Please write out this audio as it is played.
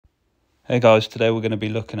Hey guys, today we're going to be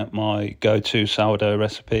looking at my go-to sourdough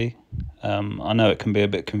recipe. I know it can be a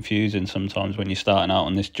bit confusing sometimes when you're starting out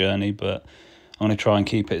on this journey, but I'm going to try and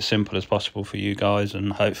keep it as simple as possible for you guys,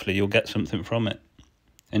 and hopefully you'll get something from it.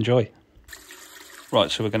 Enjoy.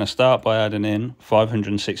 Right, so we're going to start by adding in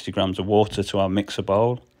 560 grams of water to our mixer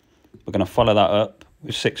bowl. We're going to follow that up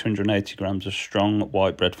with 680 grams of strong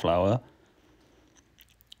white bread flour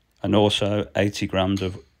and also 80 grams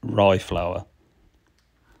of rye flour.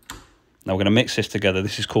 Now we're going to mix this together.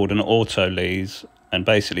 This is called an auto-lees, and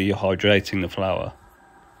basically you're hydrating the flour.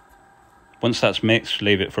 Once that's mixed,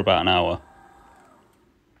 leave it for about an hour.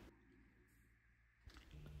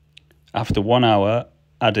 After 1 hour,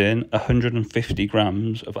 add in 150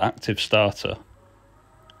 grams of active starter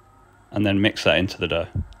and then mix that into the dough.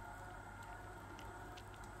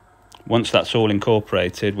 Once that's all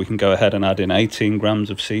incorporated, we can go ahead and add in 18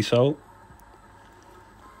 grams of sea salt.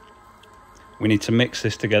 We need to mix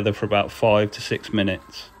this together for about 5 to 6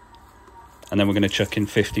 minutes. And then we're going to chuck in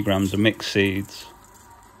 50 grams of mixed seeds.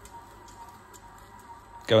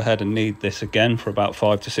 Go ahead and knead this again for about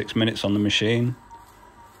 5 to 6 minutes on the machine.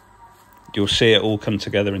 You'll see it all come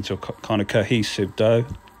together into a kind of cohesive dough.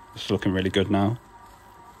 It's looking really good now.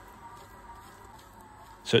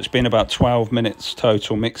 So it's been about 12 minutes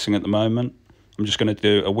total mixing at the moment. I'm just going to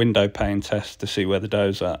do a window pane test to see where the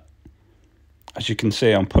dough's at. As you can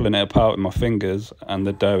see, I'm pulling it apart with my fingers and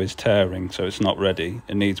the dough is tearing, so it's not ready.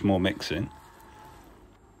 It needs more mixing.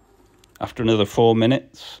 After another 4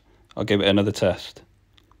 minutes, I'll give it another test.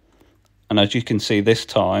 And as you can see, this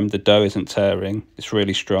time the dough isn't tearing. It's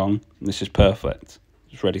really strong. And this is perfect.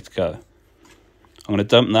 It's ready to go. I'm going to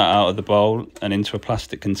dump that out of the bowl and into a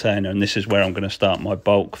plastic container, and this is where I'm going to start my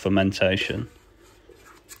bulk fermentation.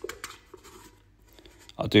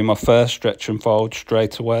 I'll do my first stretch and fold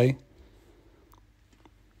straight away.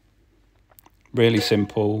 Really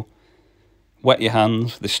simple. Wet your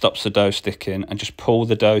hands, this stops the dough sticking, and just pull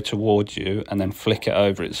the dough towards you and then flick it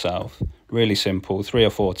over itself. Really simple, 3 or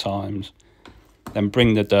 4 times. Then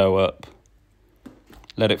bring the dough up,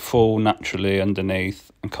 let it fall naturally underneath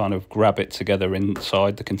and kind of grab it together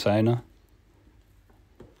inside the container.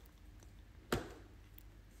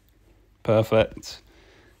 Perfect.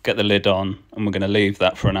 Get the lid on and we're going to leave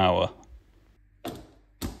that for an hour.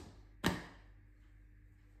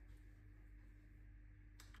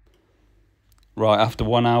 Right, after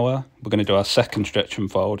 1 hour, we're going to do our second stretch and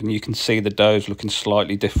fold, and you can see the dough's looking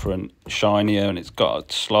slightly different, shinier, and it's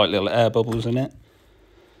got slight little air bubbles in it.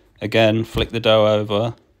 Again, flick the dough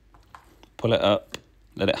over, pull it up,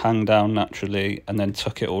 let it hang down naturally, and then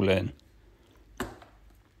tuck it all in.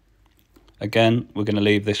 Again, we're going to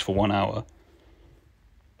leave this for 1 hour.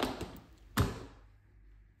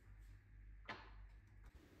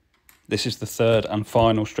 This is the third and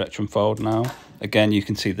final stretch and fold now. Again, you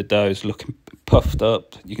can see the dough is looking puffed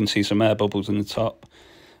up. You can see some air bubbles in the top.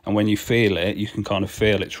 And when you feel it, you can kind of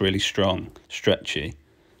feel it's really strong, stretchy.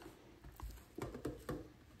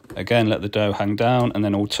 Again, let the dough hang down and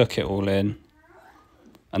then we'll tuck it all in.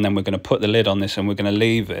 And then we're going to put the lid on this and we're going to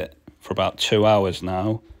leave it for about 2 hours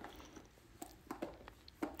now.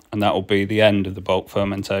 And that will be the end of the bulk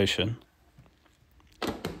fermentation.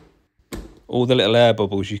 All the little air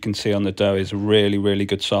bubbles you can see on the dough is a really, really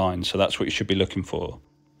good sign, so that's what you should be looking for.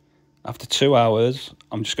 After 2 hours,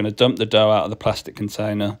 I'm just going to dump the dough out of the plastic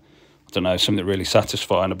container. I don't know, something really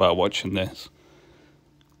satisfying about watching this.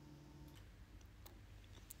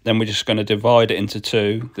 Then we're just going to divide it into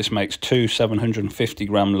 2. This makes 2 750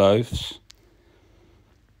 gram loaves.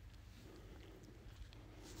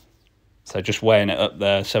 So just weighing it up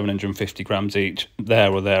there, 750 grams each,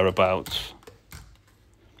 there or thereabouts.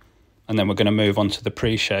 And then we're going to move on to the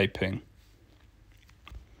pre-shaping.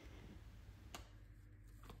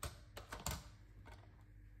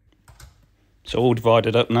 So all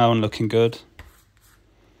divided up now and looking good.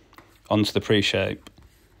 Onto the pre-shape.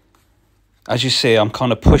 As you see, I'm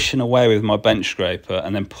kind of pushing away with my bench scraper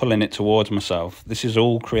and then pulling it towards myself. This is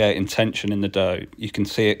all creating tension in the dough. You can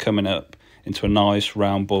see it coming up into a nice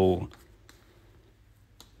round ball.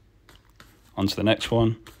 Onto the next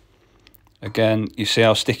one. Again, you see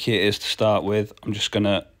how sticky it is to start with. I'm just going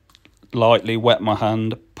to lightly wet my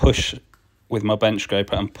hand, push with my bench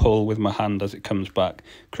scraper and pull with my hand as it comes back,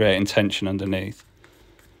 creating tension underneath.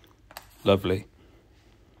 Lovely.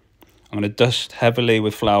 I'm going to dust heavily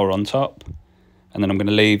with flour on top, and then I'm going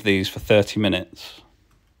to leave these for 30 minutes.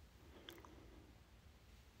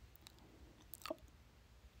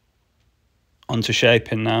 Onto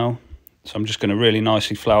shaping now. So I'm just going to really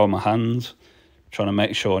nicely flour my hands, trying to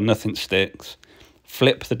make sure nothing sticks.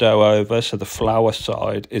 Flip the dough over so the flour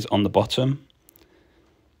side is on the bottom.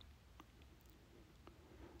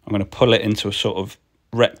 I'm going to pull it into a sort of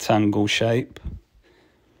rectangle shape.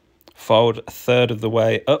 Fold a third of the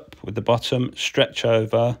way up with the bottom, stretch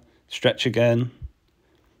over, stretch again,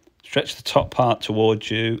 stretch the top part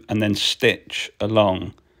towards you, and then stitch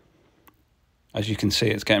along. As you can see,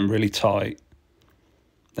 it's getting really tight.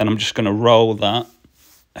 Then I'm just going to roll that,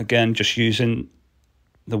 again, just using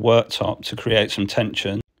the worktop to create some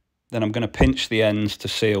tension. Then I'm going to pinch the ends to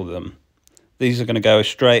seal them. These are going to go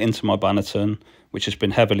straight into my banneton, which has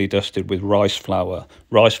been heavily dusted with rice flour.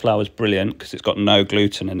 Rice flour is brilliant because it's got no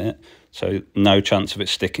gluten in it, so no chance of it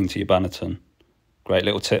sticking to your banneton. Great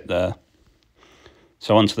little tip there.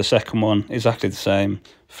 So on to the second one, exactly the same.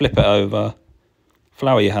 Flip it over,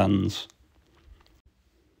 flour your hands.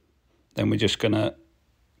 Then we're just going to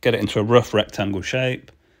get it into a rough rectangle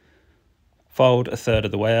shape. Fold a third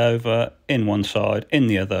of the way over, in one side, in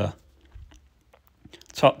the other.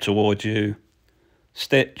 Top towards you,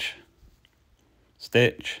 stitch,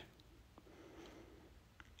 stitch.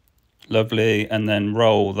 Lovely, and then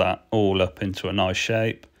roll that all up into a nice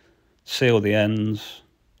shape. Seal the ends,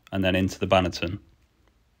 and then into the banneton.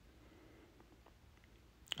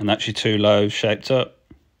 And that's your 2 loaves shaped up.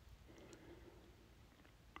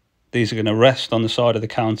 These are going to rest on the side of the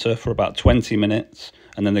counter for about 20 minutes,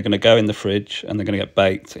 and then they're going to go in the fridge and they're going to get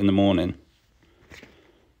baked in the morning.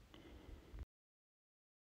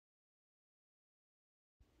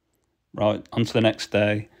 Right, on to the next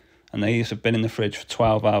day, and these have been in the fridge for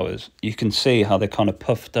 12 hours. You can see how they're kind of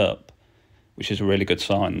puffed up, which is a really good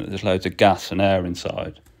sign that there's loads of gas and air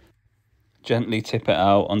inside. Gently tip it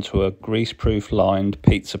out onto a greaseproof lined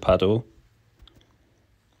pizza paddle.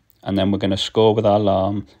 And then we're going to score with our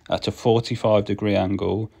alarm at a 45-degree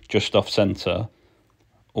angle, just off centre,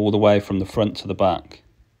 all the way from the front to the back.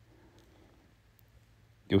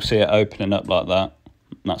 You'll see it opening up like that,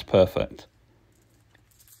 and that's perfect.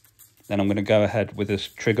 Then I'm going to go ahead with this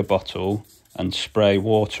trigger bottle and spray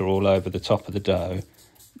water all over the top of the dough.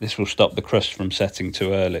 This will stop the crust from setting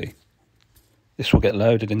too early. This will get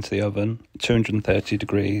loaded into the oven at 230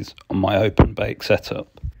 degrees on my open bake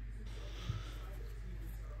setup.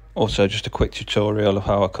 Also, just a quick tutorial of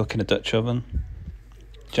how I cook in a Dutch oven.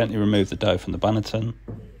 Gently remove the dough from the banneton.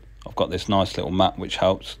 I've got this nice little mat which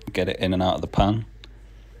helps get it in and out of the pan.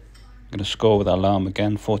 I'm going to score with our alarm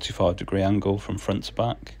again, 45-degree angle from front to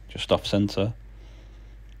back, just off centre.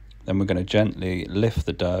 Then we're going to gently lift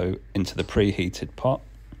the dough into the preheated pot.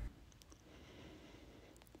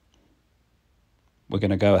 We're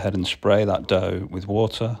going to go ahead and spray that dough with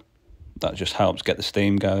water. That just helps get the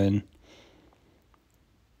steam going.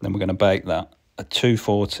 Then we're going to bake that at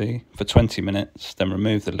 240 for 20 minutes, then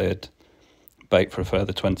remove the lid, bake for a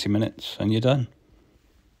further 20 minutes, and you're done.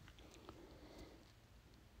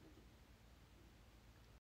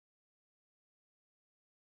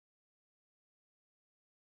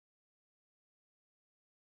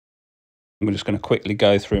 I'm just going to quickly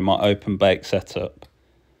go through my open bake setup.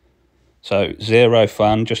 So 0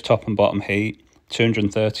 fan, just top and bottom heat,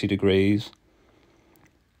 230 degrees.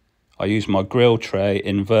 I use my grill tray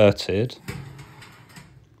inverted,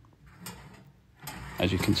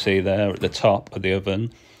 as you can see there at the top of the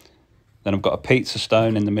oven. Then I've got a pizza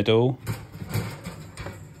stone in the middle,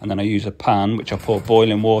 and then I use a pan which I pour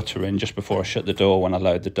boiling water in just before I shut the door when I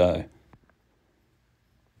load the dough.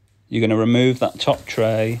 You're going to remove that top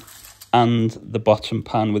tray and the bottom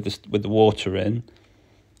pan with the water in,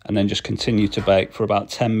 and then just continue to bake for about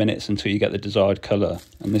 10 minutes until you get the desired colour.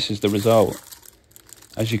 And this is the result.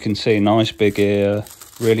 As you can see, nice big ear,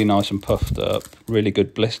 really nice and puffed up, really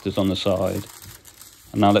good blisters on the side.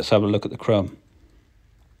 And now let's have a look at the crumb.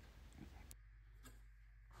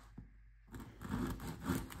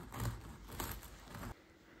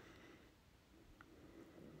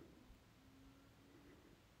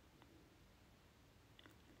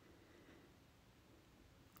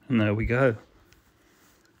 And there we go.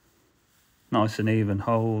 Nice and even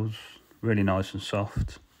holes, really nice and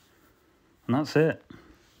soft. And that's it.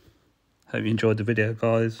 Hope you enjoyed the video,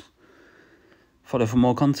 guys. Follow for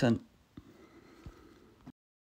more content.